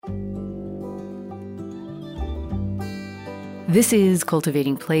This is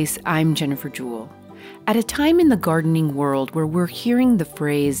Cultivating Place. I'm Jennifer Jewell. At a time in the gardening world where we're hearing the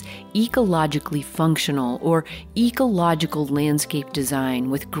phrase ecologically functional or ecological landscape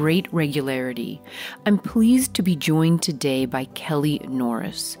design with great regularity, I'm pleased to be joined today by Kelly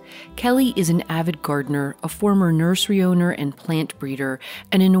Norris. Kelly is an avid gardener, a former nursery owner and plant breeder,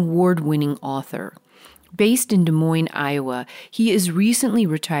 and an award-winning author. Based in Des Moines, Iowa, he is recently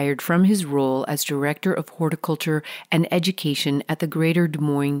retired from his role as Director of Horticulture and Education at the Greater Des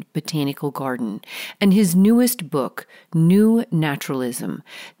Moines Botanical Garden, and his newest book, New Naturalism,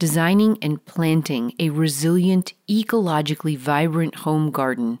 Designing and Planting a Resilient, Ecologically Vibrant Home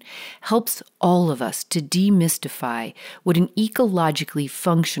Garden, helps all of us to demystify what an ecologically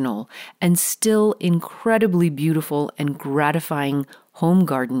functional and still incredibly beautiful and gratifying home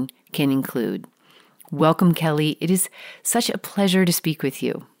garden can include. Welcome, Kelly. It is such a pleasure to speak with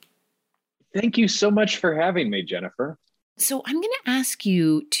you. Thank you so much for having me, Jennifer. So I'm going to ask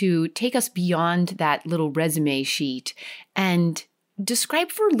you to take us beyond that little resume sheet and describe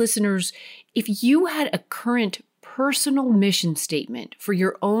for listeners if you had a current personal mission statement for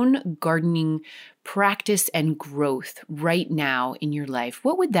your own gardening practice and growth right now in your life.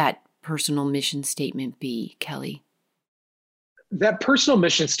 What would that personal mission statement be, Kelly? That personal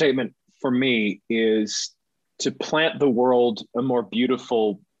mission statement for me is to plant the world a more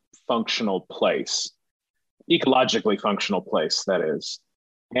beautiful, functional place, ecologically functional place, that is.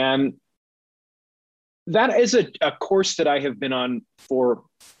 And that is a course that I have been on for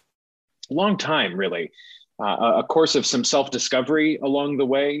a long time, really. A course of some self-discovery along the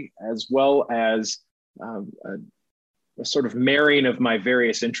way, as well as a sort of marrying of my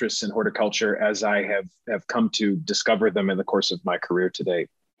various interests in horticulture as I have come to discover them in the course of my career today.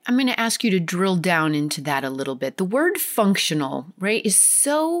 I'm going to ask you to drill down into that a little bit. The word functional, right, is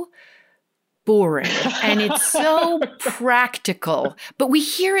so boring and it's so practical, but we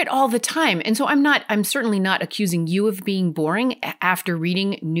hear it all the time. And so I'm certainly not accusing you of being boring. After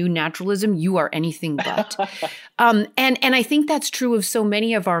reading New Naturalism, you are anything but. And I think that's true of so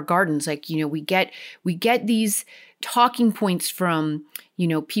many of our gardens. Like, we get these talking points from,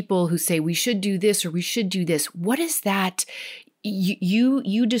 people who say we should do this or we should do this. What is that?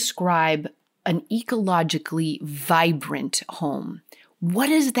 You describe an ecologically vibrant home. What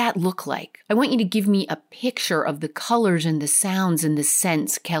does that look like? I want you to give me a picture of the colors and the sounds and the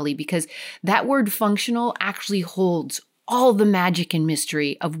scents, Kelly, because that word functional actually holds all the magic and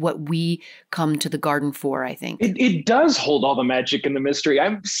mystery of what we come to the garden for, I think. It does hold all the magic and the mystery.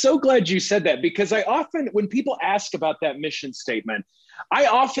 I'm so glad you said that, because I often, when people ask about that mission statement, I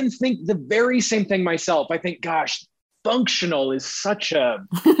often think the very same thing myself. I think, gosh, functional is such a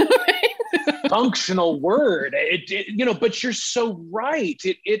functional word. But you're so right.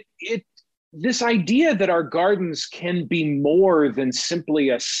 This idea that our gardens can be more than simply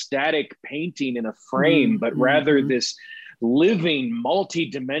a static painting in a frame, but rather this living,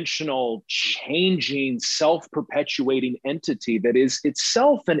 multi-dimensional, changing, self-perpetuating entity that is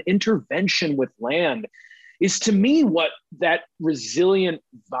itself an intervention with land, is to me what that resilient,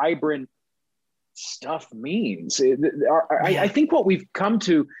 vibrant stuff means. I think what we've come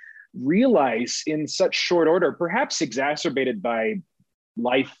to realize in such short order, perhaps exacerbated by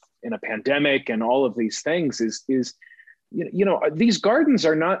life in a pandemic and all of these things, is these gardens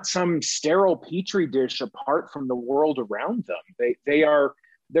are not some sterile petri dish apart from the world around them.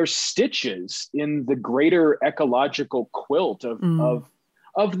 They're stitches in the greater ecological quilt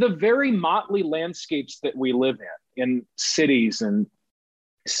of the very motley landscapes that we live in cities and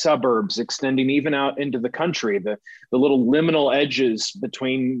suburbs, extending even out into the country, the little liminal edges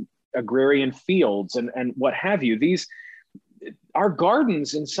between agrarian fields and what have you. Our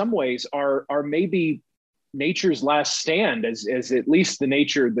gardens in some ways are maybe nature's last stand as at least the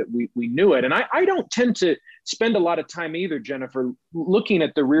nature that we knew it. And I don't tend to spend a lot of time either, Jennifer, looking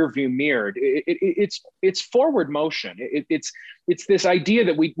at the rear view mirror. It's forward motion. It's this idea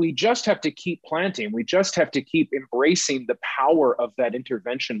that we just have to keep planting. We just have to keep embracing the power of that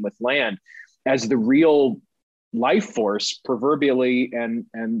intervention with land as the real life force, proverbially and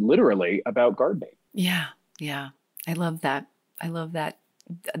literally, about gardening. Yeah. I love that.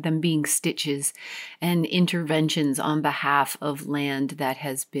 Them being stitches and interventions on behalf of land that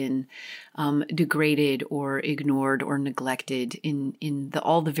has been degraded or ignored or neglected in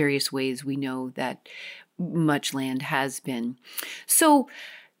all the various ways we know that much land has been. So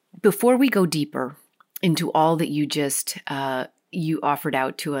before we go deeper into all that you just you offered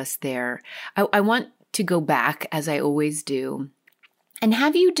out to us there, I want to go back, as I always do, and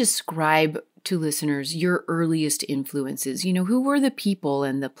have you describe to listeners your earliest influences? You know, who were the people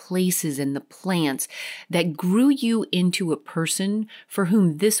and the places and the plants that grew you into a person for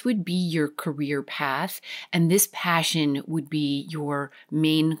whom this would be your career path and this passion would be your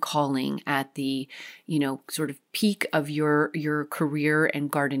main calling at the, you know, sort of peak of your career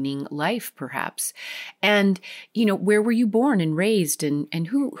and gardening life, perhaps? And, you know, where were you born and raised, and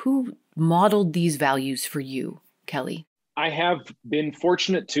who modeled these values for you, Kelly? I have been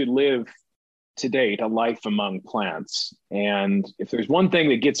fortunate to live to date a life among plants. And if there's one thing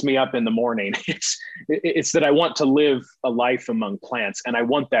that gets me up in the morning, it's that I want to live a life among plants, and I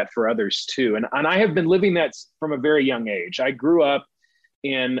want that for others too. And I have been living that from a very young age. I grew up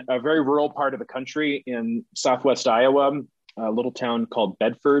in a very rural part of the country in Southwest Iowa, a little town called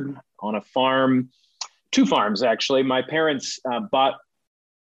Bedford, on a farm, two farms actually. My parents bought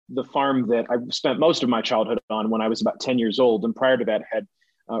the farm that I spent most of my childhood on when I was about 10 years old. And prior to that had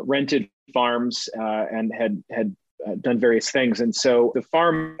rented farms and had done various things. And so the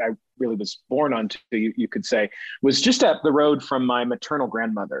farm I really was born onto, you could say, was just up the road from my maternal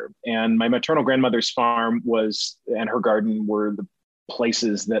grandmother. And my maternal grandmother's farm and her garden were the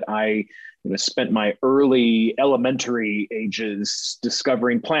places that I spent my early elementary ages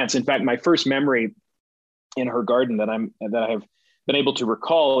discovering plants. In fact, my first memory in her garden that I have been able to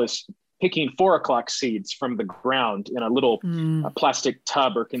recall is picking 4 o'clock seeds from the ground in a little plastic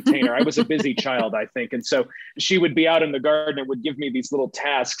tub or container. I was a busy child, I think. And so she would be out in the garden and would give me these little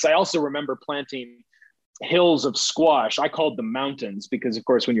tasks. I also remember planting hills of squash. I called them mountains because, of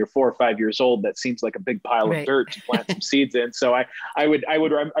course, when you're 4 or 5 years old, that seems like a big pile of dirt to plant some seeds in. So I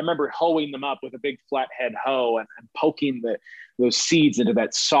remember hoeing them up with a big flathead hoe and poking those seeds into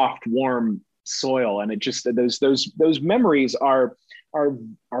that soft, warm soil. And it just, those memories are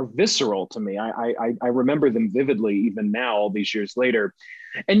visceral to me. I remember them vividly even now, all these years later.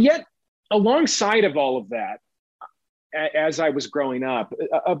 And yet, alongside of all of that, as I was growing up,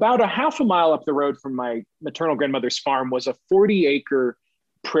 about a half a mile up the road from my maternal grandmother's farm was a 40-acre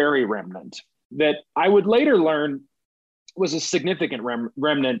prairie remnant that I would later learn was a significant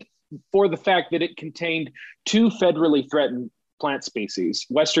remnant for the fact that it contained 2 federally threatened plant species,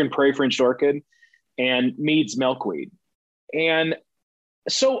 Western prairie fringed orchid and Mead's milkweed. And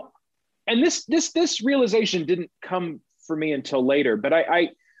so, and this realization didn't come for me until later, but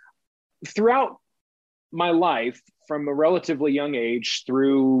I throughout my life, from a relatively young age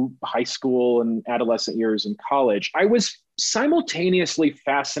through high school and adolescent years and college, I was simultaneously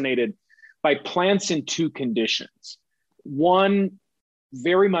fascinated by plants in 2 conditions. One,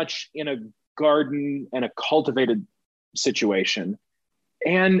 very much in a garden and a cultivated situation,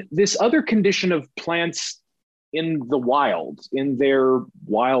 and this other condition of plants in the wild, in their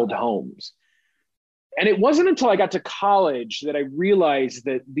wild homes. And it wasn't until I got to college that I realized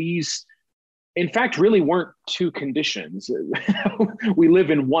that these, in fact, really weren't 2 conditions. We live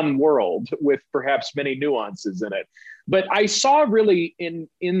in one world with perhaps many nuances in it. But I saw really in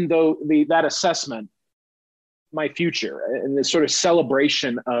that assessment my future and this sort of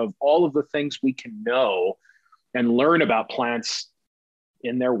celebration of all of the things we can know and learn about plants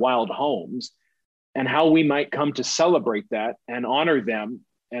in their wild homes, and how we might come to celebrate that and honor them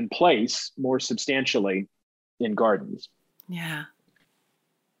and place more substantially in gardens. Yeah.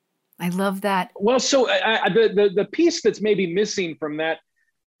 I love that. Well, so the piece that's maybe missing from that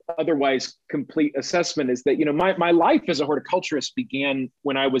otherwise complete assessment is that, my life as a horticulturist began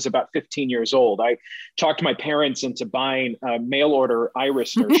when I was about 15 years old. I talked my parents into buying a mail order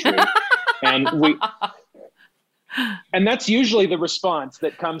iris nursery. And that's usually the response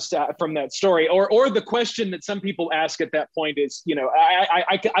that comes from that story, or the question that some people ask at that point is,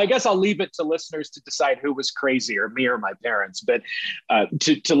 I guess I'll leave it to listeners to decide who was crazier, me or my parents, but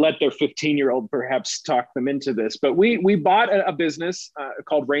to let their 15-year-old perhaps talk them into this. But we bought a business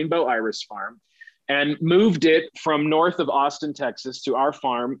called Rainbow Iris Farm and moved it from north of Austin, Texas, to our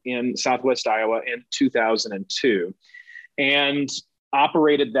farm in Southwest Iowa in 2002. And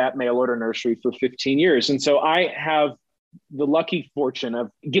operated that mail order nursery for 15 years. And so I have the lucky fortune of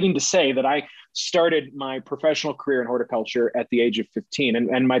getting to say that I started my professional career in horticulture at the age of 15.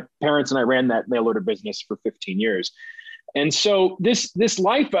 And my parents and I ran that mail order business for 15 years. And so this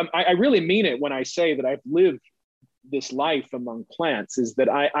life, I really mean it when I say that I've lived this life among plants, is that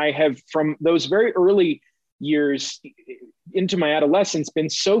I have, from those very early years into my adolescence, been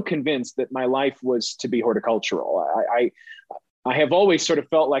so convinced that my life was to be horticultural. I have always sort of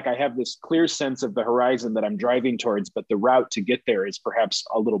felt like I have this clear sense of the horizon that I'm driving towards, but the route to get there is perhaps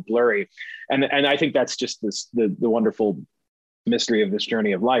a little blurry. And I think that's just the wonderful mystery of this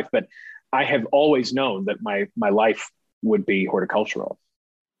journey of life. But I have always known that my life would be horticultural.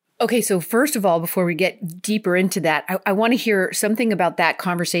 Okay, so first of all, before we get deeper into that, I want to hear something about that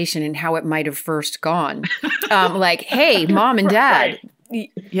conversation and how it might have first gone. Like, hey, mom and dad,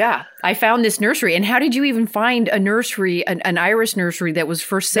 yeah, I found this nursery. And how did you even find a nursery, an iris nursery that was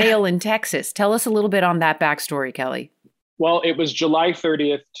for sale in Texas? Tell us a little bit on that backstory, Kelly. Well, it was July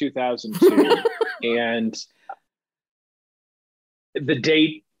 30th, 2002. And the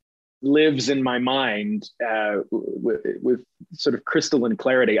date lives in my mind with sort of crystalline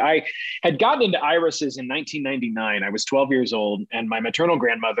clarity. I had gotten into irises in 1999. I was 12 years old, and my maternal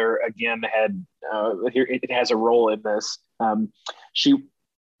grandmother, again, had it has a role in this. She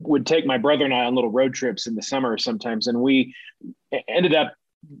would take my brother and I on little road trips in the summer sometimes, and we ended up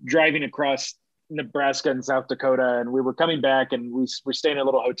driving across Nebraska and South Dakota, and we were coming back, and we were staying in a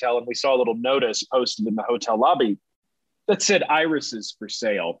little hotel, and we saw a little notice posted in the hotel lobby that said irises for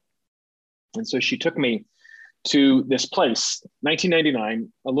sale. And so she took me to this place, 1999,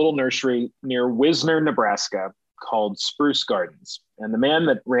 a little nursery near Wisner, Nebraska, called Spruce Gardens. And the man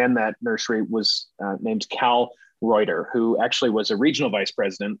that ran that nursery was named Cal Reuter, who actually was a regional vice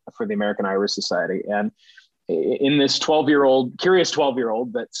president for the American Iris Society. And in this curious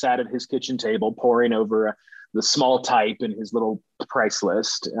 12-year-old that sat at his kitchen table poring over the small type in his little price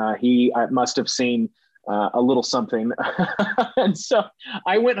list, he must have seen a little something. And so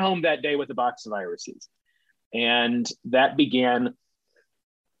I went home that day with a box of irises. And that began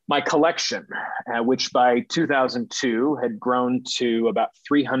my collection, which by 2002 had grown to about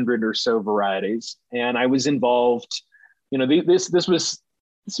 300 or so varieties. And I was involved, this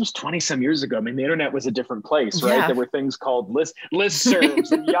was 20 some years ago. I mean, the internet was a different place, right? Yeah. There were things called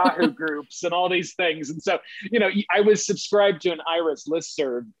listservs and Yahoo groups and all these things. And so, I was subscribed to an iris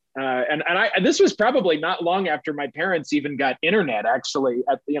listserv. And this was probably not long after my parents even got internet, actually,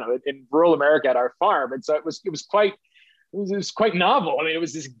 in rural America at our farm. And so it was quite novel. I mean, it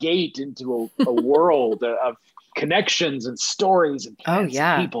was this gate into a world of connections and stories and plants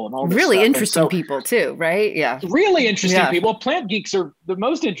and people and all this really stuff. Interesting people too, right? Yeah, really interesting people. Plant geeks are the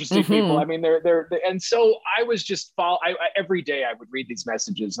most interesting people. I mean, they're and so I was just every day I would read these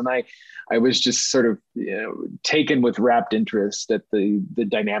messages, and I was just sort of taken with rapt interest at the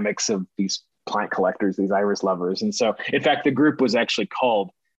dynamics of these plant collectors, these iris lovers. And so, in fact, the group was actually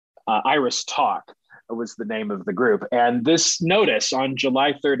called Iris Talk. Was the name of the group. And this notice on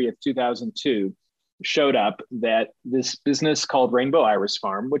July 30th, 2002, showed up that this business called Rainbow Iris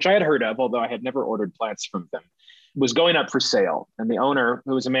Farm, which I had heard of, although I had never ordered plants from them, was going up for sale. And the owner,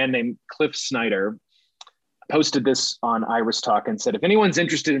 who was a man named Cliff Snyder, posted this on Iris Talk and said, if anyone's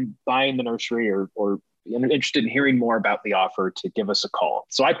interested in buying the nursery or interested in hearing more about the offer, to give us a call.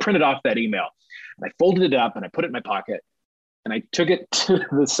 So I printed off that email and I folded it up and I put it in my pocket and I took it to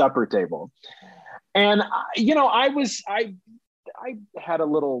the supper table. And, I had a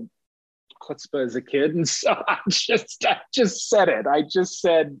little chutzpah as a kid. And so I just said it. I just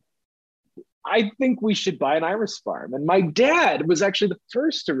said, I think we should buy an iris farm. And my dad was actually the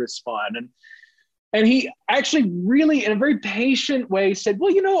first to respond. And he actually really, in a very patient way, said,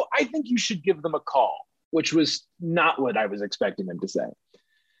 well, I think you should give them a call, which was not what I was expecting him to say.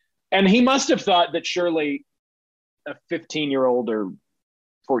 And he must have thought that surely a 15-year-old or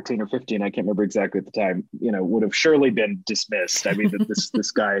 14 or 15, I can't remember exactly at the time, would have surely been dismissed. I mean, that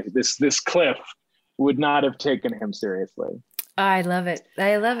this guy, this Cliff would not have taken him seriously. I love it.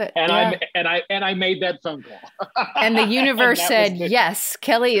 And I made that phone call. And the universe said, yes,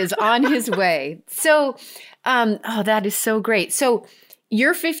 Kelly is on his way. So, that is so great. So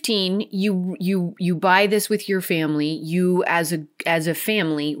you're 15, you buy this with your family. You as a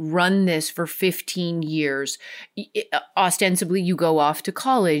family run this for 15 years. Ostensibly, you go off to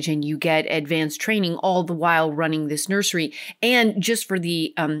college and you get advanced training, all the while running this nursery. And just for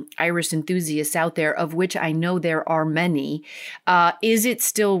the iris enthusiasts out there, of which I know there are many, is it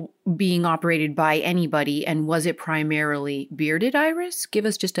still being operated by anybody? And was it primarily bearded iris? Give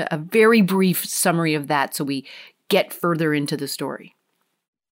us just a very brief summary of that so we get further into the story.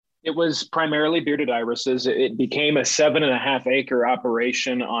 It was primarily bearded irises. It became a 7.5 acre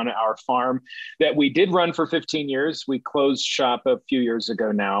operation on our farm that we did run for 15 years. We closed shop a few years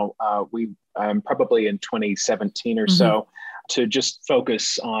ago now. Probably in 2017 or so, to just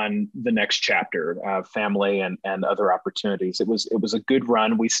focus on the next chapter, family and other opportunities. It was a good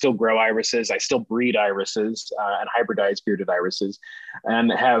run. We still grow irises. I still breed irises and hybridize bearded irises,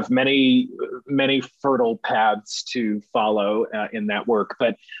 and have many fertile paths to follow in that work.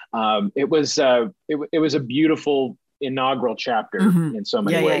 But it was a beautiful inaugural chapter in so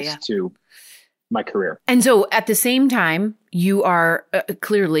many ways to my career. And so at the same time, you are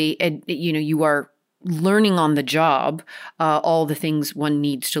clearly, you are learning on the job all the things one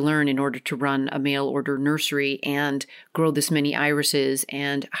needs to learn in order to run a mail order nursery and grow this many irises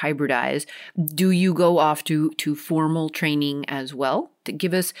and hybridize. Do you go off to formal training as well? To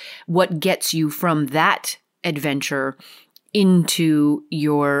give us what gets you from that adventure into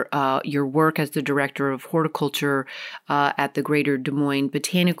your work as the director of horticulture at the Greater Des Moines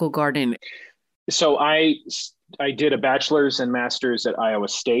Botanical Garden. So I did a bachelor's and master's at Iowa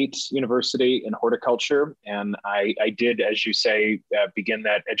State University in horticulture. And I did, as you say, begin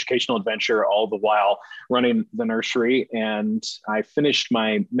that educational adventure all the while running the nursery. And I finished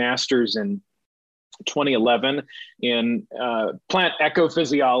my master's in 2011 in plant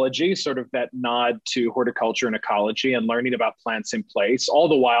ecophysiology, sort of that nod to horticulture and ecology and learning about plants in place, all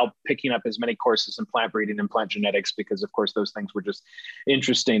the while picking up as many courses in plant breeding and plant genetics, because of course those things were just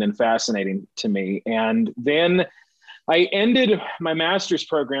interesting and fascinating to me. And then I ended my master's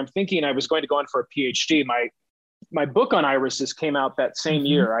program thinking I was going to go on for a PhD. My book on irises came out that same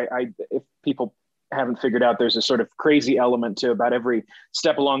year. If people haven't figured out, there's a sort of crazy element to about every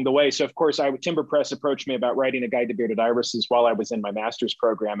step along the way. So of course, Timber Press approached me about writing a guide to bearded irises while I was in my master's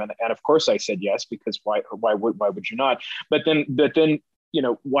program. And of course I said yes, because why would you not? But then,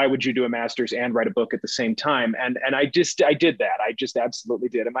 why would you do a master's and write a book at the same time? And I did that. I just absolutely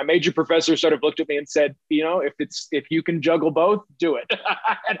did. And my major professor sort of looked at me and said, if you can juggle both, do it.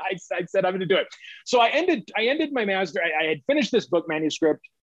 And I said, I'm going to do it. So I ended my master. I had finished this book manuscript.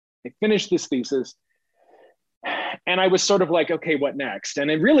 I finished this thesis, and I was sort of like, okay, what next? And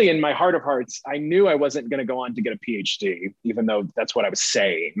really, in my heart of hearts, I knew I wasn't going to go on to get a PhD, even though that's what I was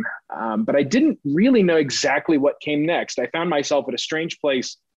saying. But I didn't really know exactly what came next. I found myself at a strange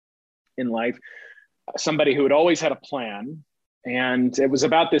place in life, somebody who had always had a plan. And it was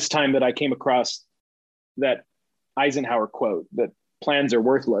about this time that I came across that Eisenhower quote, that plans are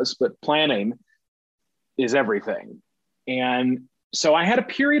worthless, but planning is everything. And so I had a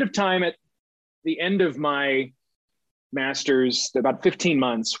period of time at the end of my master's, about 15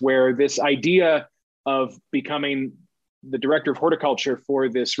 months, where this idea of becoming the director of horticulture for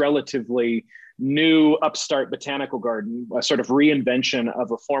this relatively new upstart botanical garden, a sort of reinvention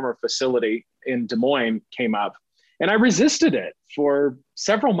of a former facility in Des Moines, came up. And I resisted it for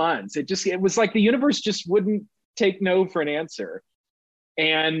several months. It was like the universe just wouldn't take no for an answer.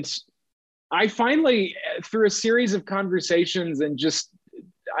 And I finally, through a series of conversations and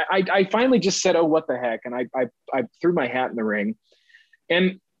I finally just said, oh, what the heck? And I threw my hat in the ring.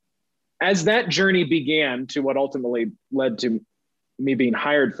 And as that journey began to what ultimately led to me being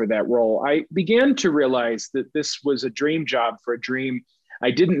hired for that role, I began to realize that this was a dream job for a dream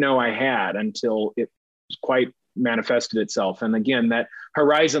I didn't know I had until it quite manifested itself. And again, that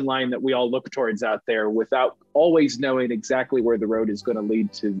horizon line that we all look towards out there without always knowing exactly where the road is going to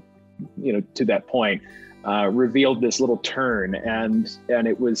lead to that point, revealed this little turn, and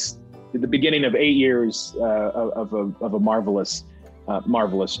it was the beginning of 8 years of a marvelous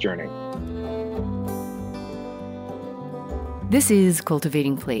journey. This is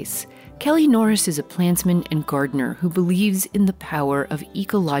Cultivating Place. Kelly Norris is a plantsman and gardener who believes in the power of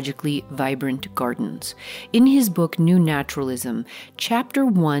ecologically vibrant gardens. In his book, New Naturalism, Chapter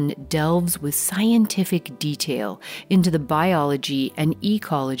 1 delves with scientific detail into the biology and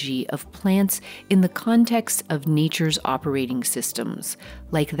ecology of plants in the context of nature's operating systems,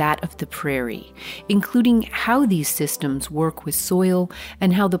 like that of the prairie, including how these systems work with soil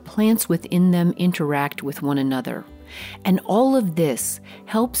and how the plants within them interact with one another. And all of this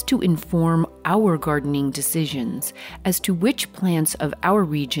helps to inform our gardening decisions as to which plants of our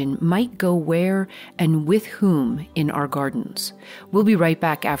region might go where and with whom in our gardens. We'll be right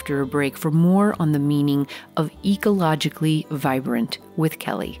back after a break for more on the meaning of ecologically vibrant with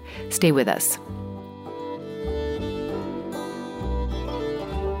Kelly. Stay with us.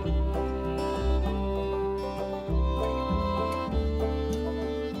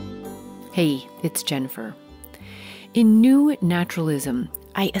 Hey, it's Jennifer. In New Naturalism,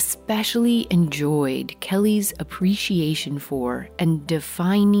 I especially enjoyed Kelly's appreciation for and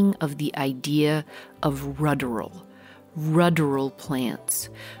defining of the idea of rudderal plants,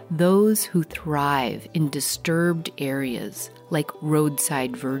 those who thrive in disturbed areas like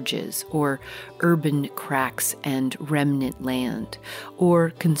roadside verges or urban cracks and remnant land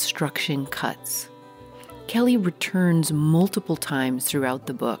or construction cuts. Kelly returns multiple times throughout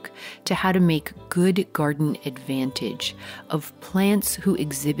the book to how to make good garden advantage of plants who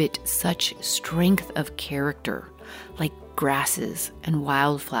exhibit such strength of character, like grasses and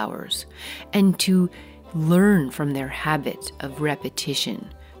wildflowers, and to learn from their habit of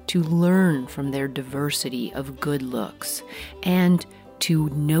repetition, to learn from their diversity of good looks, and to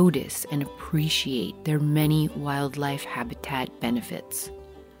notice and appreciate their many wildlife habitat benefits.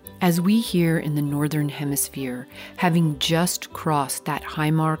 As we here in the Northern Hemisphere, having just crossed that high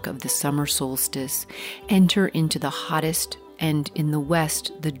mark of the summer solstice, enter into the hottest and in the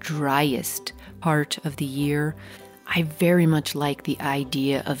West, the driest part of the year, I very much like the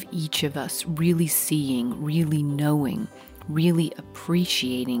idea of each of us really seeing, really knowing, really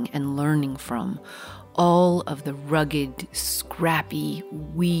appreciating and learning from all of the rugged, scrappy,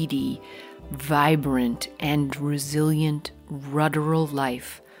 weedy, vibrant, and resilient rudderal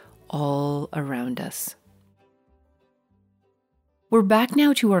life all around us. We're back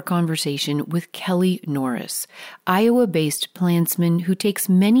now to our conversation with Kelly Norris, Iowa-based plantsman who takes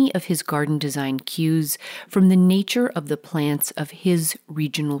many of his garden design cues from the nature of the plants of his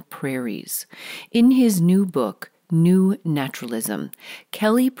regional prairies. In his new book, New Naturalism,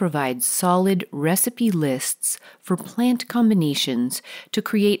 Kelly provides solid recipe lists for plant combinations to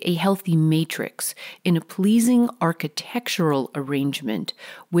create a healthy matrix in a pleasing architectural arrangement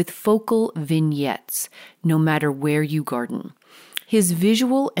with focal vignettes, no matter where you garden. His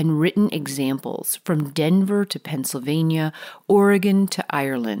visual and written examples from Denver to Pennsylvania, Oregon to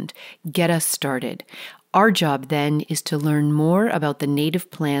Ireland get us started. Our job then is to learn more about the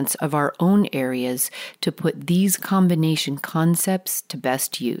native plants of our own areas to put these combination concepts to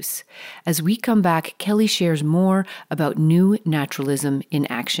best use. As we come back, Kelly shares more about New Naturalism in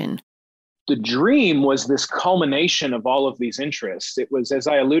action. The dream was this culmination of all of these interests. It was, as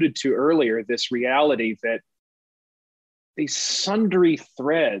I alluded to earlier, this reality that these sundry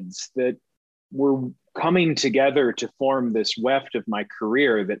threads that were coming together to form this weft of my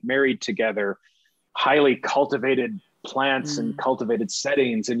career that married together highly cultivated plants and cultivated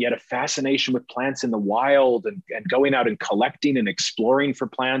settings, and yet a fascination with plants in the wild and going out and collecting and exploring for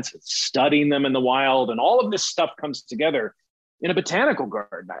plants and studying them in the wild. And all of this stuff comes together in a botanical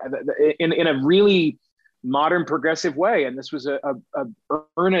garden in a really modern, progressive way. And this was a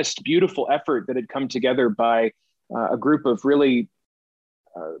earnest, beautiful effort that had come together by a group of really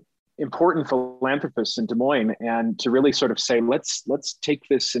important philanthropists in Des Moines, and to really sort of say, let's take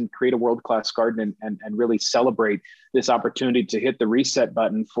this and create a world-class garden and really celebrate this opportunity to hit the reset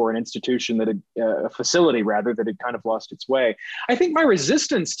button for an institution that had, a facility rather, that had kind of lost its way. I think my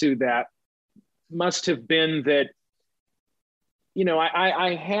resistance to that must have been that, you know,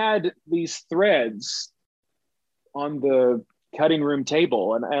 I had these threads on the cutting room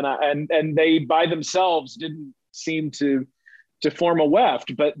table, and they by themselves didn't seem to form a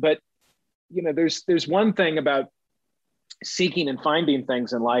weft, but you know, there's one thing about seeking and finding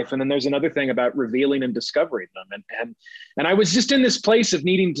things in life, and then there's another thing about revealing and discovering them, and I was just in this place of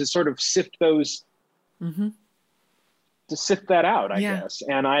needing to sort of sift those, to sift that out, I guess,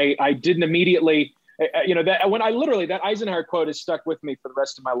 and I didn't immediately, you know, that when that Eisenhower quote has stuck with me for the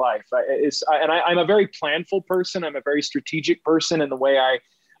rest of my life. I'm a very planful person. I'm a very strategic person in the way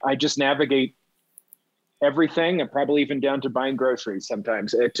I just navigate everything, and probably even down to buying groceries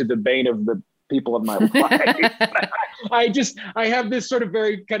sometimes, to the bane of the people of my life. I have this sort of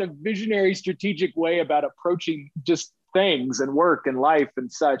very kind of visionary, strategic way about approaching just things and work and life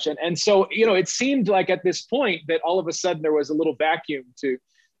and such. And so, you know, it seemed like at this point that all of a sudden there was a little vacuum to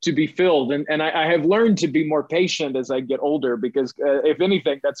be filled. And I have learned to be more patient as I get older, because if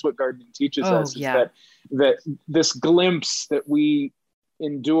anything, that's what gardening teaches us, is that this glimpse that we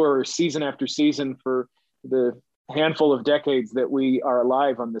endure season after season for the handful of decades that we are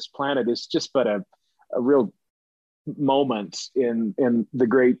alive on this planet is just but a real moment in the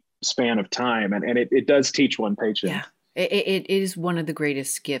great span of time. And it does teach one patience. Yeah, it is one of the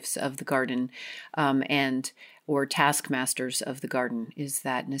greatest gifts of the garden, or taskmasters of the garden, is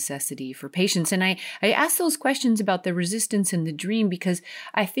that necessity for patience. And I ask those questions about the resistance and the dream because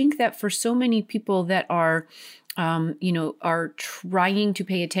I think that for so many people that are are trying to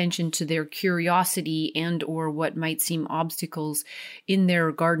pay attention to their curiosity and or what might seem obstacles in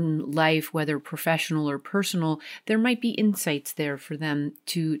their garden life, whether professional or personal, there might be insights there for them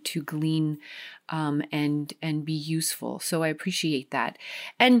to glean and be useful. So I appreciate that.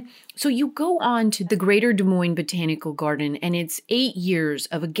 And so you go on to the Greater Des Moines Botanical Garden, and it's 8 years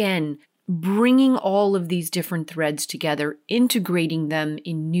of, again, bringing all of these different threads together, integrating them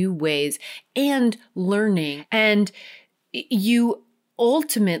in new ways, and learning. And you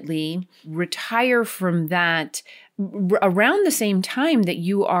ultimately retire from that around the same time that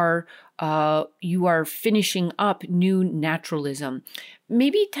you are finishing up New Naturalism.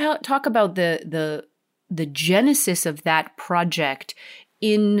 Maybe talk about the genesis of that project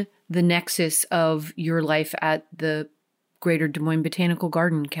in the nexus of your life at the Greater Des Moines Botanical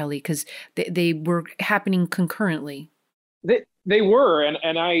Garden, Kelly, because they were happening concurrently. They were,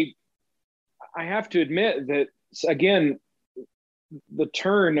 and I have to admit that, again, the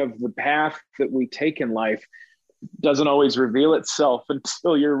turn of the path that we take in life doesn't always reveal itself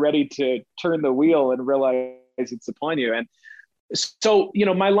until you're ready to turn the wheel and realize it's upon you. And so,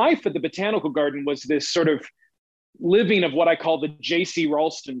 my life at the Botanical Garden was this sort of living of what I call the J.C.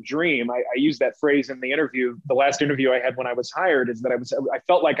 Ralston dream. I use that phrase in the interview. The last interview I had when I was hired is that I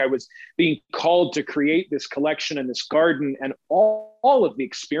felt like I was being called to create this collection and this garden, and all of the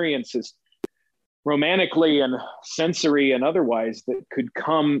experiences, romantically and sensory and otherwise, that could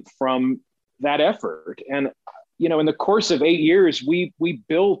come from that effort. And in the course of 8 years, we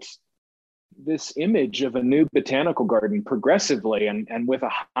built this image of a new botanical garden progressively and with a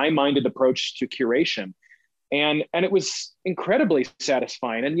high-minded approach to curation. And it was incredibly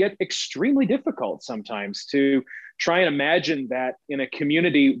satisfying, and yet extremely difficult sometimes to try and imagine that in a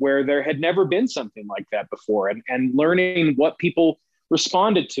community where there had never been something like that before, and learning what people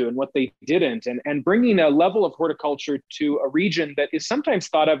responded to and what they didn't, and bringing a level of horticulture to a region that is sometimes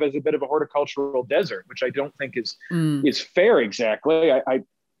thought of as a bit of a horticultural desert, which I don't think is fair exactly.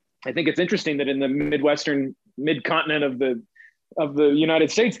 I think it's interesting that in the mid-continent of the United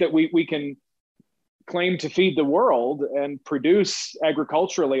States that we can claim to feed the world and produce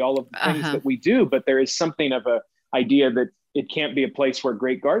agriculturally all of the things that we do, but there is something of a idea that it can't be a place where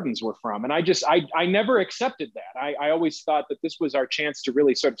great gardens were from. And I never accepted that. I always thought that this was our chance to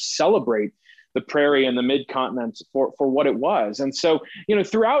really sort of celebrate the prairie and the mid-continent for what it was. And so,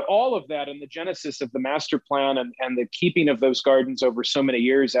 throughout all of that and the genesis of the master plan and the keeping of those gardens over so many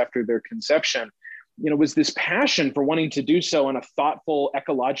years after their conception, was this passion for wanting to do so in a thoughtful,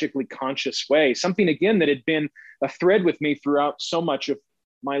 ecologically conscious way, something, again, that had been a thread with me throughout so much of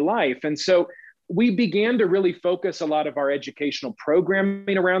my life. And so we began to really focus a lot of our educational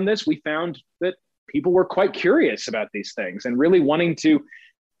programming around this. We found that people were quite curious about these things and really wanting to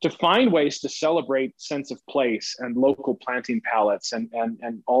find ways to celebrate sense of place and local planting palettes and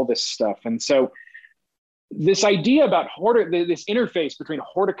all this stuff. And so this idea about this interface between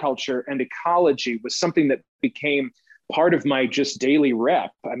horticulture and ecology was something that became part of my just daily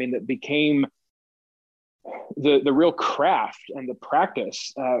rep. I mean, that became the real craft and the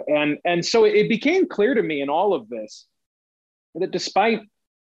practice. And so it became clear to me in all of this that despite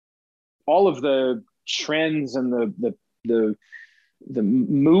all of the trends and the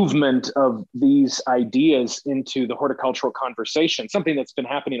movement of these ideas into the horticultural conversation, something that's been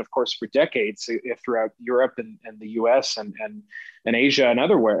happening, of course, for decades throughout Europe and the US and Asia and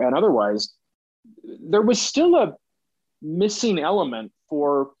otherwise, there was still a missing element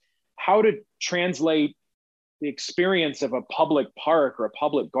for how to translate the experience of a public park or a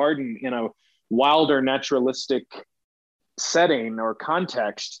public garden in a wilder naturalistic setting or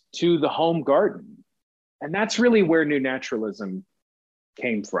context to the home garden. And that's really where New Naturalism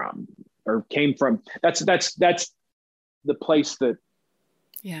came from. That's the place that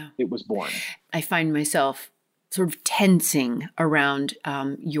it was born. I find myself sort of tensing around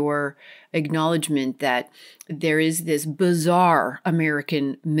your acknowledgement that there is this bizarre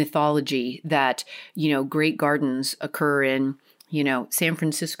American mythology that, great gardens occur in, San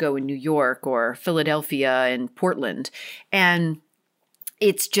Francisco and New York or Philadelphia and Portland. And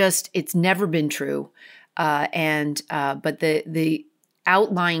it's never been true. But the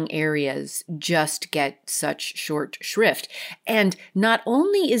outlying areas just get such short shrift. And not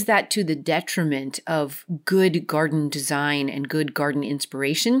only is that to the detriment of good garden design and good garden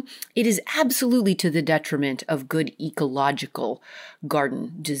inspiration, it is absolutely to the detriment of good ecological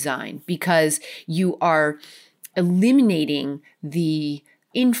garden design, because you are eliminating the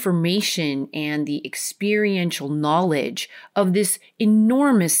information and the experiential knowledge of this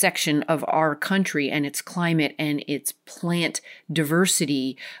enormous section of our country and its climate and its plant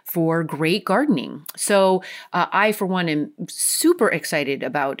diversity for great gardening. So I, for one, am super excited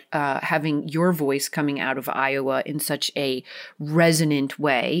about having your voice coming out of Iowa in such a resonant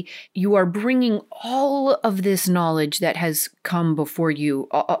way. You are bringing all of this knowledge that has come before you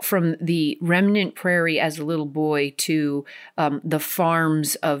from the remnant prairie as a little boy to the farms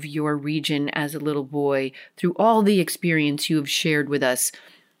of your region as a little boy, through all the experience you have shared with us.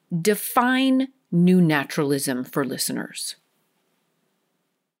 Define New Naturalism for listeners.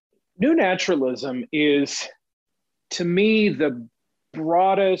 New Naturalism is, to me, the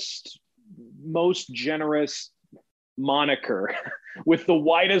broadest, most generous moniker with the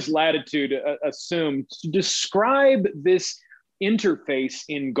widest latitude assumed to describe this interface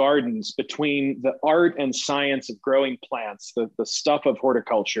in gardens between the art and science of growing plants, the stuff of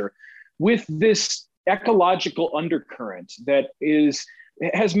horticulture, with this ecological undercurrent that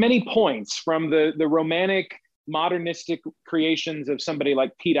has many points, from the romantic modernistic creations of somebody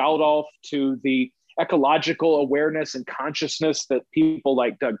like Pete Aldolf to the ecological awareness and consciousness that people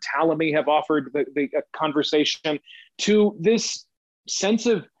like Doug Tallamy have offered the conversation, to this sense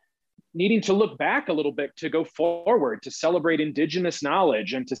of needing to look back a little bit to go forward, to celebrate indigenous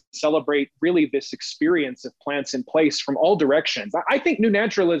knowledge and to celebrate really this experience of plants in place from all directions. I think New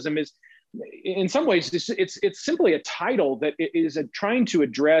Naturalism is, in some ways, it's simply a title that is trying to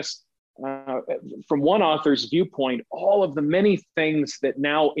address, from one author's viewpoint, all of the many things that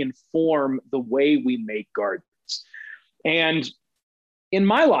now inform the way we make gardens. And in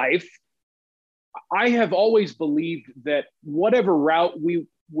my life, I have always believed that whatever route we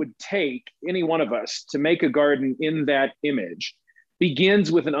would take, any one of us, to make a garden in that image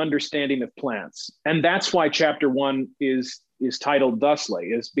begins with an understanding of plants. And that's why chapter 1 is titled thusly,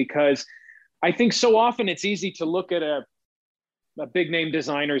 is because I think so often it's easy to look at a big name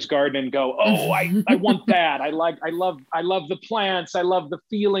designer's garden and go, oh, I want that. I love the plants. I love the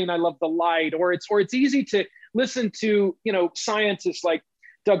feeling. I love the light. Or it's easy to listen to, scientists like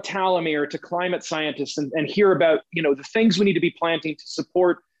Doug Tallamy or to climate scientists and hear about, the things we need to be planting to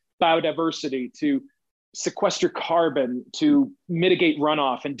support biodiversity, to sequester carbon, to mitigate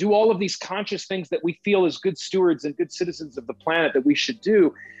runoff, and do all of these conscious things that we feel as good stewards and good citizens of the planet that we should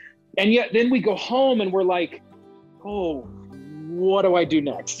do. And yet then we go home and we're like, oh, what do I do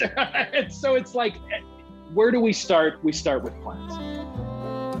next? And so it's like, where do we start? We start with plants.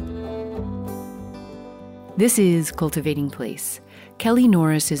 This is Cultivating Place. Kelly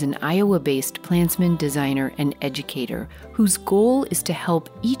Norris is an Iowa-based plantsman, designer, and educator whose goal is to help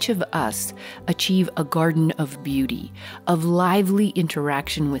each of us achieve a garden of beauty, of lively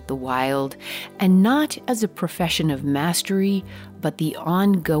interaction with the wild, and not as a profession of mastery, but the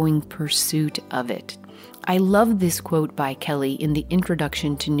ongoing pursuit of it. I love this quote by Kelly in the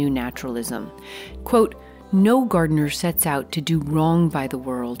introduction to New Naturalism. Quote, "No gardener sets out to do wrong by the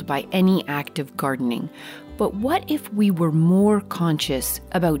world by any act of gardening, but what if we were more conscious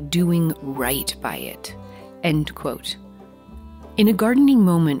about doing right by it?" End quote. In a gardening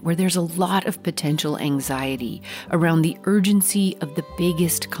moment where there's a lot of potential anxiety around the urgency of the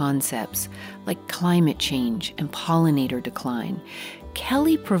biggest concepts, like climate change and pollinator decline,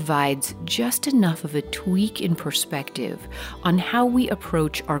 Kelly provides just enough of a tweak in perspective on how we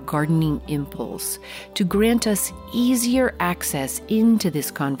approach our gardening impulse to grant us easier access into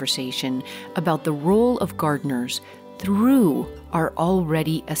this conversation about the role of gardeners through our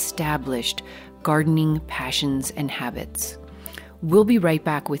already established gardening passions and habits. We'll be right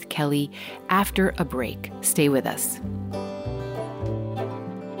back with Kelly after a break. Stay with us.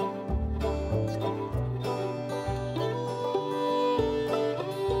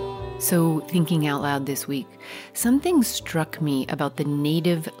 So, thinking out loud this week, something struck me about the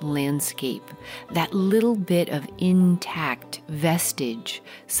native landscape, that little bit of intact vestige,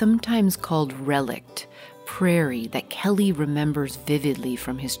 sometimes called relict, prairie that Kelly remembers vividly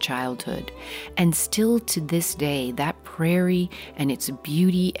from his childhood. And still to this day, that prairie and its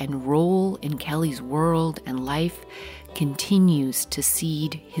beauty and role in Kelly's world and life continues to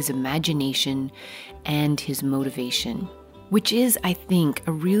seed his imagination and his motivation, which is, I think,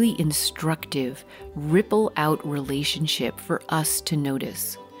 a really instructive, ripple-out relationship for us to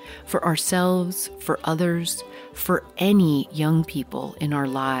notice, for ourselves, for others, for any young people in our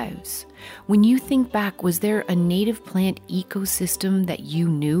lives. When you think back, was there a native plant ecosystem that you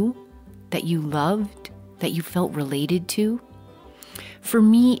knew, that you loved, that you felt related to? For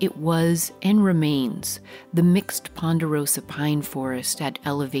me, it was and remains the mixed ponderosa pine forest at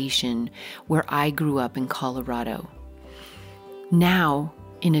elevation where I grew up in Colorado. Now,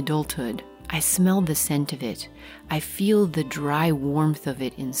 in adulthood, I smell the scent of it. I feel the dry warmth of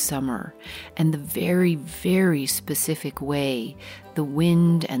it in summer, and the very, very specific way the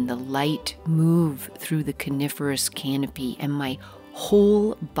wind and the light move through the coniferous canopy, and my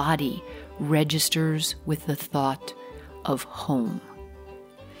whole body registers with the thought of home.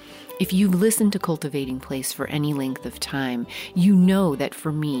 If you've listened to Cultivating Place for any length of time, you know that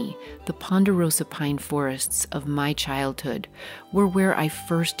for me, the ponderosa pine forests of my childhood were where I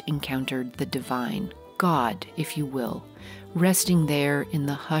first encountered the divine, God, if you will, resting there in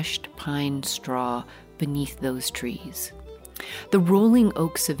the hushed pine straw beneath those trees. The rolling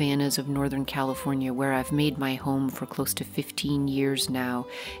oak savannas of Northern California, where I've made my home for close to 15 years now,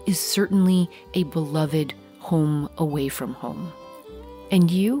 is certainly a beloved home away from home. And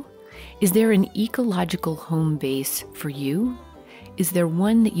you? Is there an ecological home base for you? Is there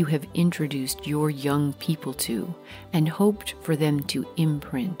one that you have introduced your young people to and hoped for them to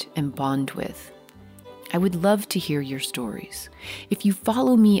imprint and bond with? I would love to hear your stories. If you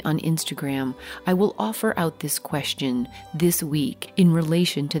follow me on Instagram, I will offer out this question this week in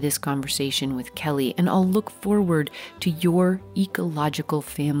relation to this conversation with Kelly, and I'll look forward to your ecological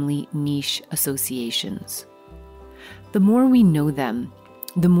family niche associations. The more we know them,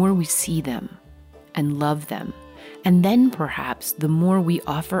 the more we see them and love them, and then perhaps the more we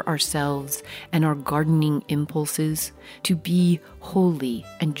offer ourselves and our gardening impulses to be wholly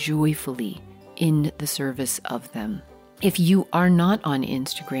and joyfully in the service of them. If you are not on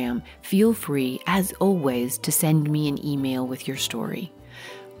Instagram, feel free, as always, to send me an email with your story.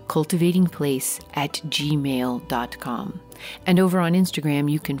 cultivatingplace@gmail.com. And over on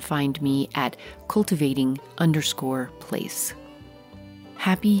Instagram, you can find me at cultivating_place.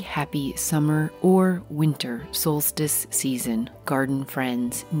 Happy summer or winter solstice season, garden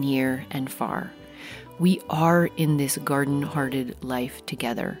friends near and far. We are in this garden-hearted life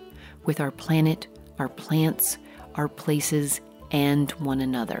together, with our planet, our plants, our places, and one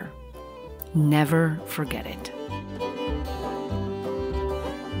another. Never forget it.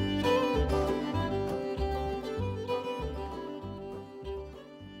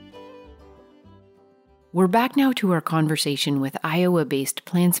 We're back now to our conversation with Iowa-based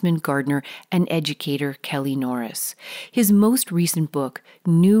plantsman, gardener, and educator Kelly Norris. His most recent book,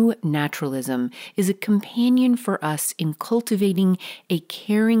 New Naturalism, is a companion for us in cultivating a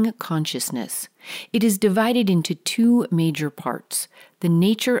caring consciousness. It is divided into two major parts: the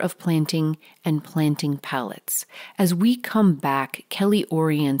nature of planting and planting palettes. As we come back, Kelly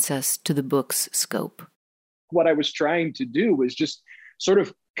orients us to the book's scope. What I was trying to do was just sort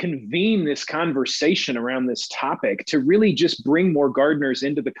of convene this conversation around this topic to really just bring more gardeners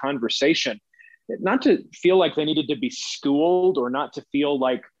into the conversation, not to feel like they needed to be schooled or not to feel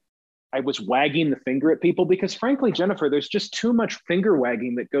like I was wagging the finger at people, because frankly, Jennifer, there's just too much finger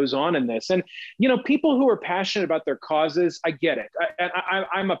wagging that goes on in this. And, people who are passionate about their causes, I get it.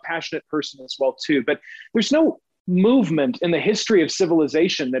 I'm a passionate person as well too, but there's no movement in the history of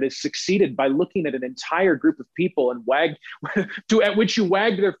civilization that has succeeded by looking at an entire group of people and at which you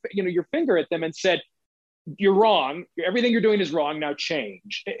wagged your finger at them and said, "You're wrong. Everything you're doing is wrong. Now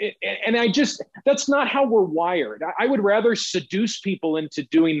change." That's not how we're wired. I would rather seduce people into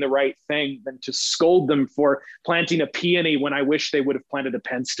doing the right thing than to scold them for planting a peony when I wish they would have planted a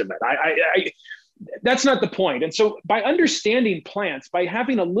penstemon. That's not the point. And so by understanding plants, by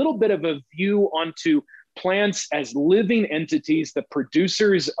having a little bit of a view onto plants as living entities, the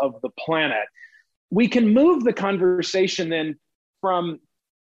producers of the planet, we can move the conversation then from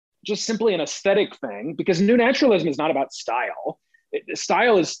just simply an aesthetic thing, because New Naturalism is not about style.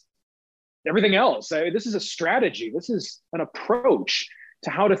 Style is everything else. This is a strategy. This is an approach to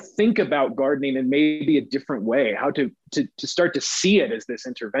how to think about gardening in maybe a different way, how to start to see it as this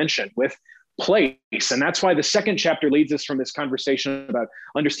intervention with place. And that's why the second chapter leads us from this conversation about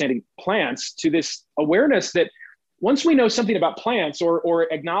understanding plants to this awareness that once we know something about plants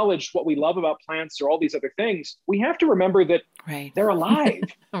or acknowledge what we love about plants or all these other things, we have to remember that they're alive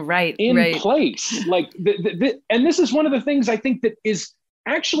in place. Like, and this is one of the things I think that is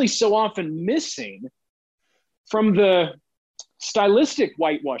actually so often missing from the stylistic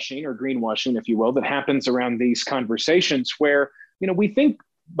whitewashing or greenwashing, if you will, that happens around these conversations where, we think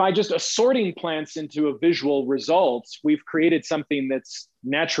by just assorting plants into a visual result, we've created something that's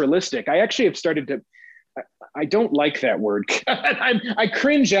naturalistic. I actually have started to, I don't like that word. I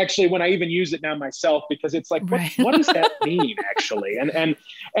cringe actually when I even use it now myself, because it's like, what does that mean actually? And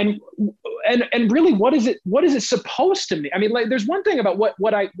really, what is it supposed to mean? I mean, like, there's one thing about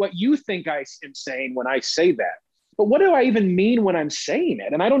what you think I am saying when I say that, but what do I even mean when I'm saying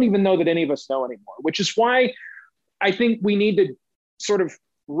it? And I don't even know that any of us know anymore, which is why I think we need to sort of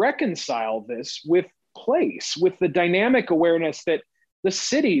reconcile this with place, with the dynamic awareness that the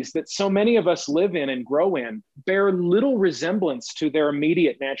cities that so many of us live in and grow in bear little resemblance to their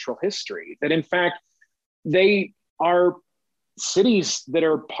immediate natural history. That in fact, they are cities that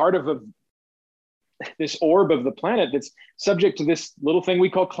are part of this orb of the planet that's subject to this little thing we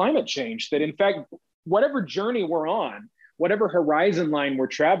call climate change. That in fact, whatever journey we're on, whatever horizon line we're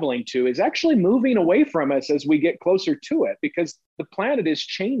traveling to is actually moving away from us as we get closer to it, because the planet is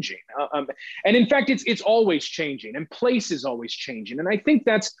changing. And in fact, it's always changing, and place is always changing. And I think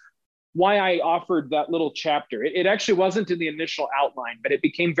that's why I offered that little chapter. It actually wasn't in the initial outline, but it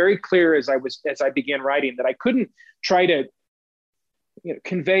became very clear as I began writing that I couldn't try to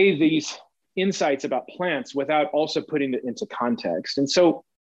convey these insights about plants without also putting it into context. And so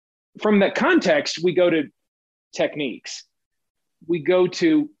from that context, we go to techniques. We go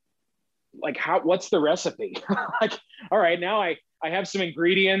to like, what's the recipe? Like, all right, now I have some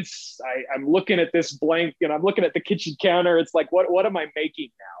ingredients. I'm looking at this blank, and I'm looking at the kitchen counter. It's like, what am I making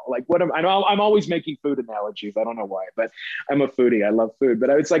now? Like, I'm always making food analogies. I don't know why, but I'm a foodie. I love food. But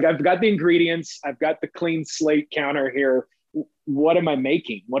it's like, I've got the ingredients. I've got the clean slate counter here. What am I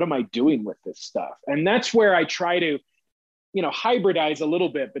making? What am I doing with this stuff? And that's where I try to, hybridize a little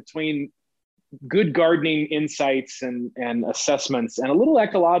bit between good gardening insights and assessments and a little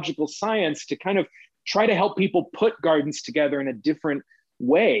ecological science to kind of try to help people put gardens together in a different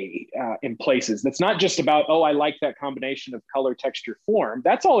way in places. That's not just about, oh, I like that combination of color, texture, form.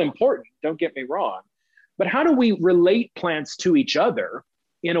 That's all important. Don't get me wrong. But how do we relate plants to each other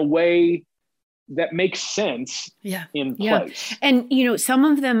in a way that makes sense in place? And, some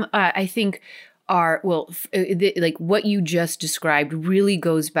of them, I think, are, like what you just described really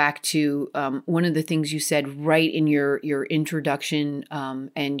goes back to one of the things you said right in your introduction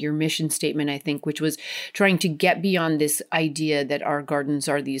and your mission statement, I think, which was trying to get beyond this idea that our gardens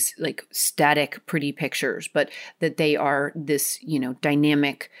are these like static, pretty pictures, but that they are this,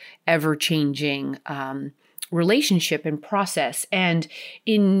 dynamic, ever-changing relationship and process. And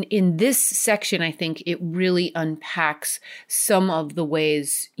in this section, I think it really unpacks some of the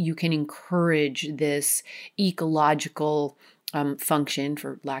ways you can encourage this ecological function,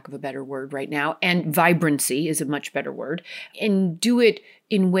 for lack of a better word right now, and vibrancy is a much better word, and do it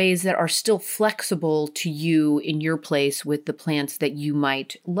in ways that are still flexible to you in your place with the plants that you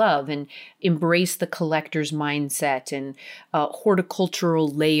might love, and embrace the collector's mindset and horticultural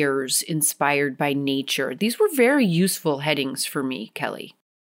layers inspired by nature. These were very useful headings for me, Kelly.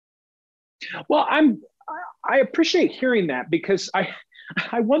 Well, I appreciate hearing that, because I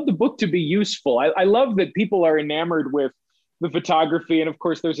want the book to be useful. I love that people are enamored with the photography. And of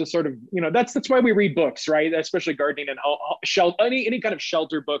course, there's a sort of, that's why we read books, right? Especially gardening and any kind of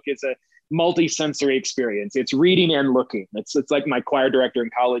shelter book is a multi-sensory experience. It's reading and looking. It's like my choir director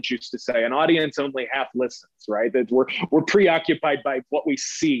in college used to say, an audience only half listens, right? That we're preoccupied by what we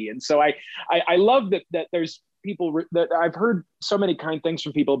see. And so I love that there's people that I've heard so many kind things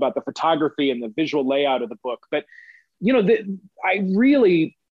from people about the photography and the visual layout of the book. But, I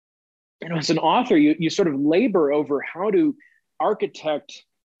really, as an author, you sort of labor over how to architect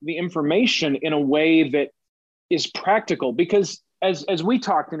the information in a way that is practical, because as we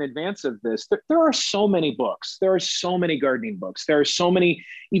talked in advance of this, there are so many books. There are so many gardening books. There are so many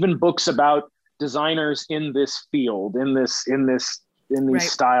even books about designers in this field, in these right.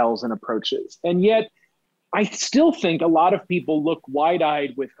 styles and approaches. And yet I still think a lot of people look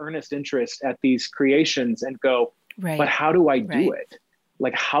wide-eyed with earnest interest at these creations and go, right. but how do I do it?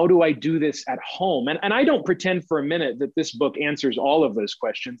 Like, how do I do this at home? And I don't pretend for a minute that this book answers all of those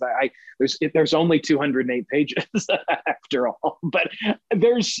questions. There's only 208 pages after all, but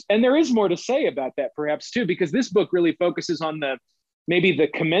there is more to say about that perhaps too, because this book really focuses on maybe the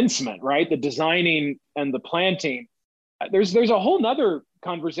commencement, right? The designing and the planting. There's a whole nother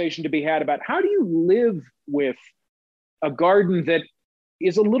conversation to be had about how do you live with a garden that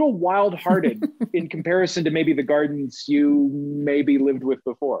is a little wild-hearted in comparison to maybe the gardens you maybe lived with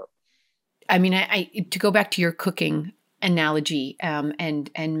before. I mean, I to go back to your cooking analogy and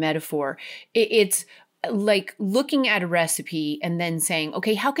metaphor, it's like looking at a recipe and then saying,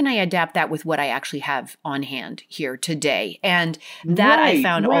 okay, how can I adapt that with what I actually have on hand here today? And that I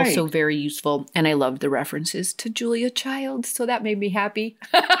found also very useful. And I loved the references to Julia Child, so that made me happy.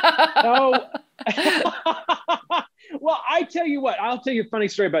 Oh. Well, I tell you what, I'll tell you a funny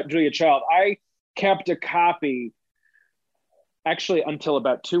story about Julia Child. I kept a copy, actually until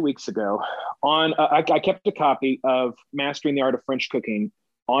about 2 weeks ago, I kept a copy of Mastering the Art of French Cooking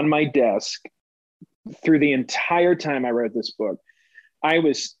on my desk through the entire time I wrote this book.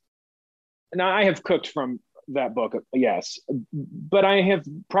 Now I have cooked from that book, yes, but I have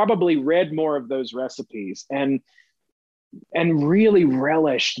probably read more of those recipes and really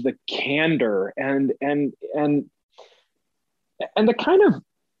relished the candor and the kind of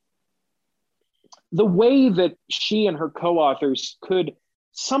the way that she and her co-authors could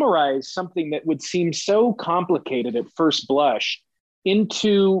summarize something that would seem so complicated at first blush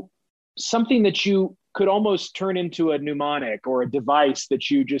into something that you could almost turn into a mnemonic or a device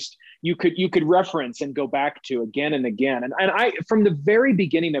that you could reference and go back to again and again. And I, from the very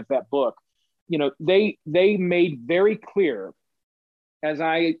beginning of that book, they made very clear, as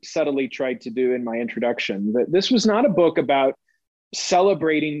I subtly tried to do in my introduction, that this was not a book about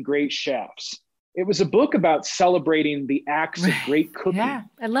celebrating great chefs. It was a book about celebrating the acts of great cooking. Yeah,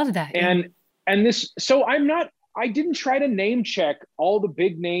 I love that. And this, so I didn't try to name check all the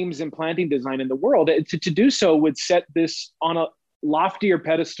big names in planting design in the world. To do so would set this on loftier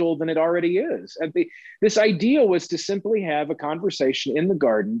pedestal than it already is. And this idea was to simply have a conversation in the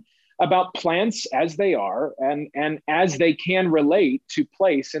garden about plants as they are and as they can relate to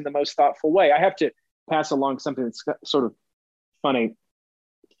place in the most thoughtful way. I have to pass along something that's sort of funny.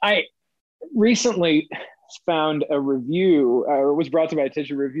 I recently found a review, or was brought to my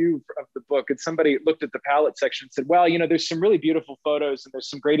attention, a review of the book, and somebody looked at the palette section and said, well, there's some really beautiful photos and there's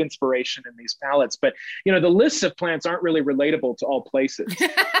some great inspiration in these palettes, but the lists of plants aren't really relatable to all places.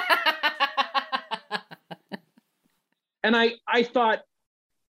 And I thought,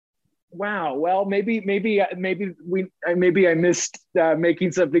 wow, well, maybe I missed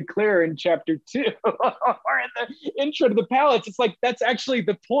making something clear in chapter 2 or in the intro to the palettes. It's like, that's actually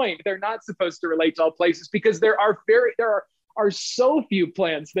the point. They're not supposed to relate to all places because there are so few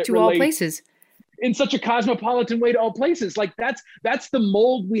plants that to relate all places in such a cosmopolitan way to all places. Like that's the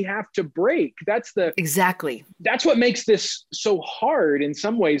mold we have to break. That's what makes this so hard in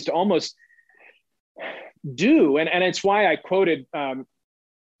some ways to almost do. And it's why I quoted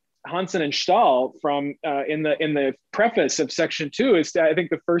Hansen and Stahl from in the preface of section 2 is, I think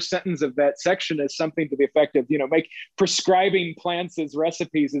the first sentence of that section is something to the effect of, make prescribing plants as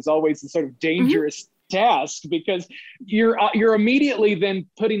recipes is always a sort of dangerous task, because you're immediately then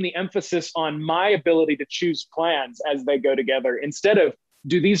putting the emphasis on my ability to choose plants as they go together, instead of,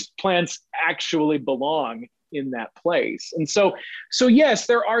 do these plants actually belong in that place? And so yes,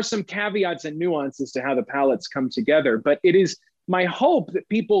 there are some caveats and nuances to how the palettes come together, but it is my hope that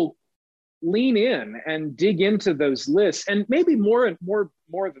people lean in and dig into those lists, and maybe more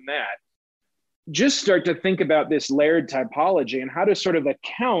than that, just start to think about this layered typology and how to sort of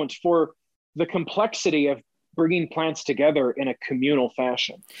account for the complexity of bringing plants together in a communal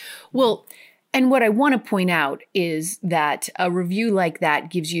fashion. Well, and what I want to point out is that a review like that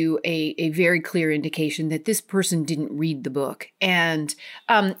gives you a very clear indication that this person didn't read the book, and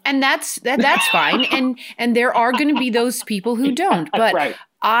that's fine. And there are going to be those people who don't. But right.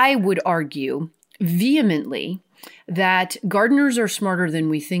 I would argue vehemently that gardeners are smarter than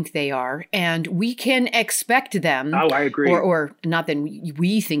we think they are, and we can expect them. Oh, I agree. Or not that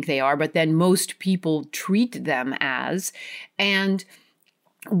we think they are, but then most people treat them as, and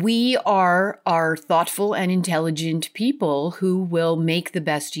we are thoughtful and intelligent people who will make the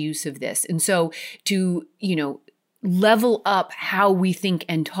best use of this. And so to, level up how we think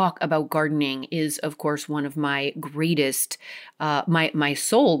and talk about gardening is, of course, one of my greatest, my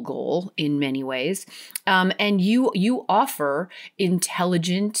sole goal in many ways. And you offer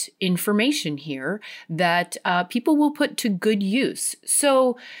intelligent information here that people will put to good use.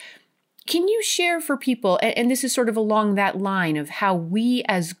 So can you share for people, and this is sort of along that line of how we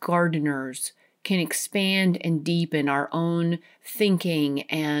as gardeners can expand and deepen our own thinking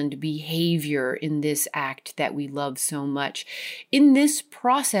and behavior in this act that we love so much. In this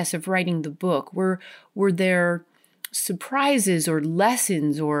process of writing the book, were there surprises or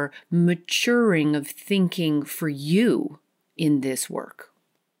lessons or maturing of thinking for you in this work?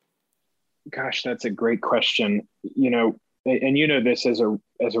 Gosh, that's a great question. And this as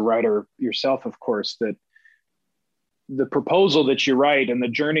a writer yourself, of course, that the proposal that you write and the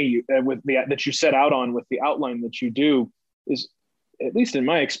journey that you set out on with the outline that you do is, at least in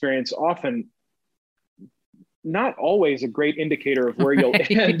my experience, often not always a great indicator of where you'll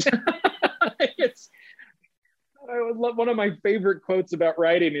end. One of my favorite quotes about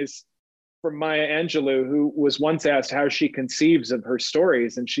writing is from Maya Angelou, who was once asked how she conceives of her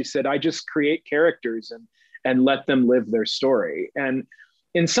stories. And she said, I just create characters and let them live their story. And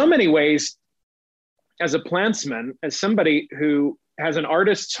in so many ways, as a plantsman, as somebody who has an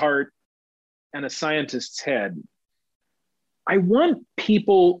artist's heart and a scientist's head, I want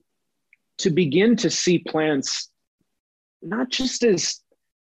people to begin to see plants not just as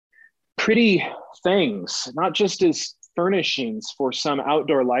pretty things, not just as furnishings for some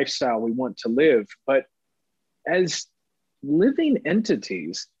outdoor lifestyle we want to live, but as living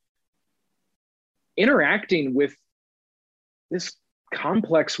entities interacting with this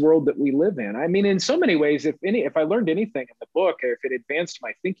complex world that we live in. I mean, in so many ways, if I learned anything in the book, or if it advanced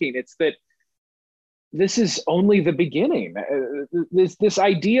my thinking, it's that this is only the beginning. This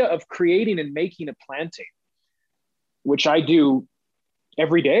idea of creating and making a planting, which I do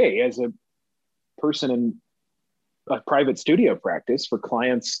every day as a person in a private studio practice for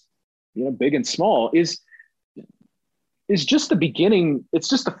clients, big and small, is just the beginning. It's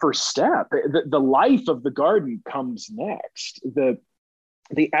just the first step. The life of the garden comes next.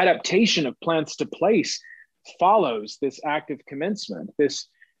 The adaptation of plants to place follows this act of commencement. This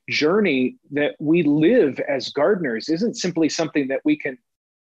journey that we live as gardeners isn't simply something that we can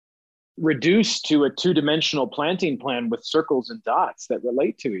reduced to a two-dimensional planting plan with circles and dots that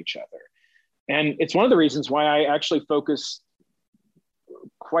relate to each other. And it's one of the reasons why I actually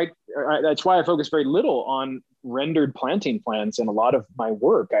that's why I focus very little on rendered planting plans in a lot of my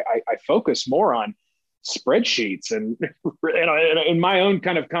work. I focus more on spreadsheets and in my own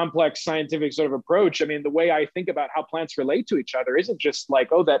kind of complex scientific sort of approach. I mean, the way I think about how plants relate to each other isn't just like,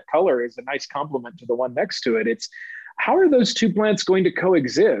 oh, that color is a nice complement to the one next to it. It's how are those two plants going to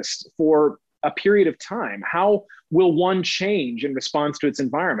coexist for a period of time? How will one change in response to its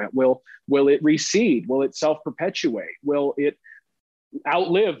environment? Will it reseed? Will it self-perpetuate? Will it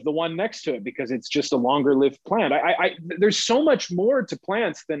outlive the one next to it because it's just a longer lived plant? There's so much more to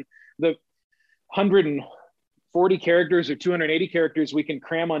plants than the 140 characters or 280 characters we can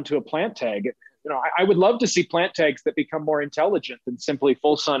cram onto a plant tag. I would love to see plant tags that become more intelligent than simply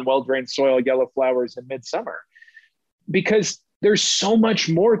full sun, well-drained soil, yellow flowers in midsummer, because there's so much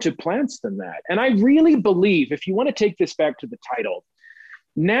more to plants than that. And I really believe, if you want to take this back to the title,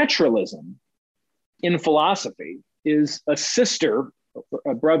 naturalism in philosophy is a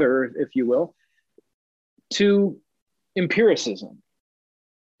brother, if you will, to empiricism.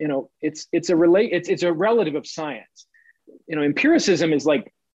 It's a relative of science. Empiricism is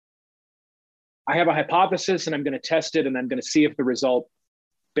like, I have a hypothesis and I'm going to test it and I'm going to see if the result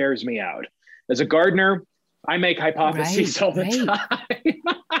bears me out. As a gardener, I make hypotheses all the time.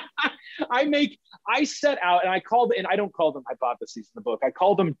 I set out, and I don't call them hypotheses in the book. I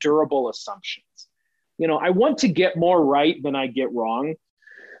call them durable assumptions. I want to get more right than I get wrong,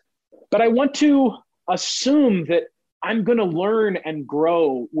 but I want to assume that I'm going to learn and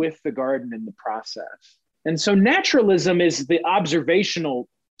grow with the garden in the process. And so naturalism is the observational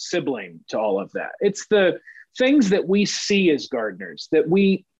sibling to all of that. It's the things that we see as gardeners, that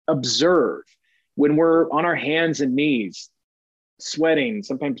we observe when we're on our hands and knees, sweating,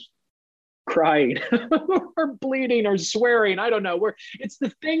 sometimes crying, or bleeding, or swearing. I don't know. It's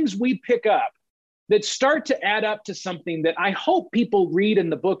the things we pick up that start to add up to something that I hope people read in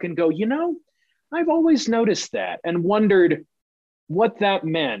the book and go, I've always noticed that and wondered what that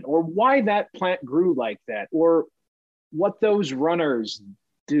meant, or why that plant grew like that, or what those runners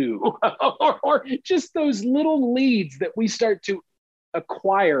do, or just those little leads that we start to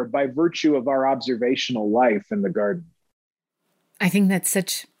acquire by virtue of our observational life in the garden. I think that's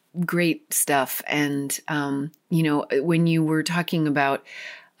such great stuff. And, when you were talking about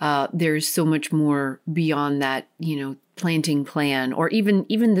there's so much more beyond that, planting plan, or even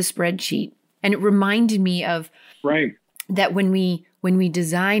the spreadsheet. And it reminded me of that when we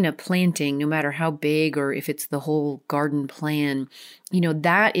design a planting, no matter how big or if it's the whole garden plan,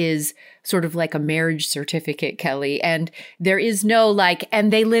 that is sort of like a marriage certificate, Kelly. And there is no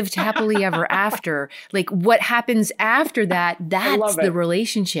and they lived happily ever after. Like what happens after that, that's the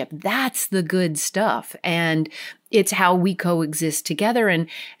relationship. That's the good stuff. And it's how we coexist together.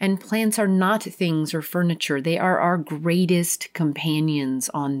 And plants are not things or furniture. They are our greatest companions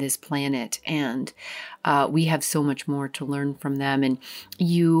on this planet. And we have so much more to learn from them. And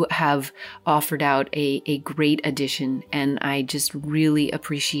you have offered out a great addition. And I just really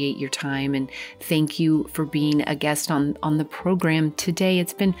appreciate your time. And thank you for being a guest on the program today.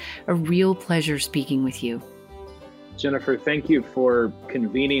 It's been a real pleasure speaking with you. Jennifer, thank you for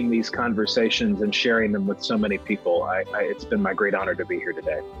convening these conversations and sharing them with so many people. It's been my great honor to be here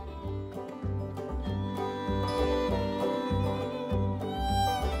today.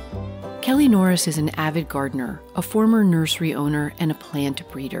 Kelly Norris is an avid gardener, a former nursery owner, and a plant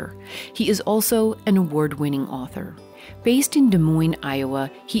breeder. He is also an award-winning author. Based in Des Moines, Iowa,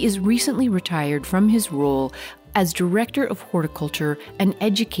 he is recently retired from his role as Director of Horticulture and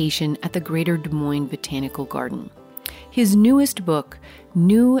Education at the Greater Des Moines Botanical Garden. His newest book,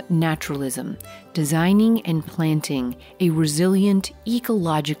 New Naturalism, Designing and Planting a Resilient,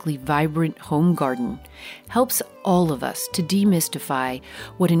 Ecologically Vibrant Home Garden, helps all of us to demystify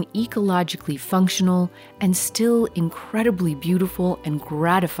what an ecologically functional and still incredibly beautiful and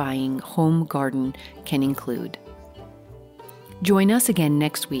gratifying home garden can include. Join us again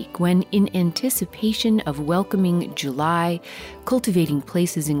next week when, in anticipation of welcoming July, Cultivating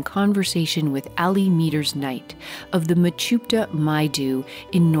Place is in conversation with Ali Meters-Knight of the Mechoopda Maidu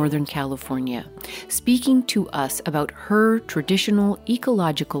in Northern California, speaking to us about her traditional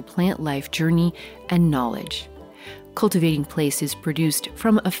ecological plant life journey and knowledge. Cultivating Place is produced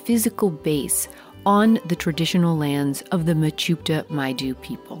from a physical base on the traditional lands of the Mechoopda Maidu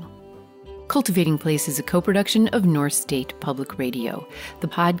people. Cultivating Place is a co-production of North State Public Radio. The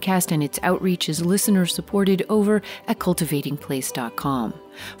podcast and its outreach is listener-supported over at cultivatingplace.com.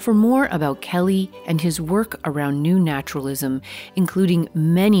 For more about Kelly and his work around new naturalism, including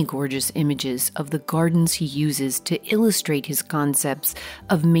many gorgeous images of the gardens he uses to illustrate his concepts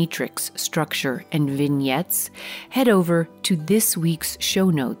of matrix, structure, and vignettes, head over to this week's show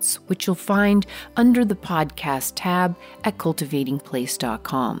notes, which you'll find under the podcast tab at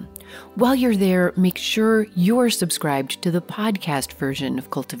cultivatingplace.com. While you're there, make sure you're subscribed to the podcast version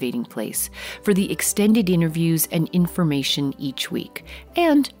of Cultivating Place for the extended interviews and information each week,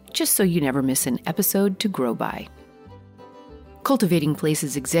 and just so you never miss an episode to grow by. Cultivating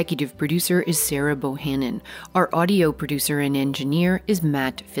Place's executive producer is Sarah Bohannon. Our audio producer and engineer is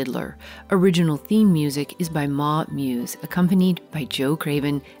Matt Fiddler. Original theme music is by Ma Muse, accompanied by Joe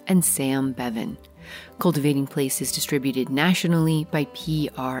Craven and Sam Bevan. Cultivating Place is distributed nationally by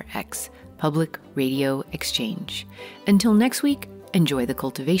PRX, Public Radio Exchange. Until next week, enjoy the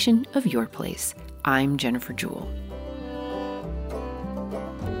cultivation of your place. I'm Jennifer Jewell.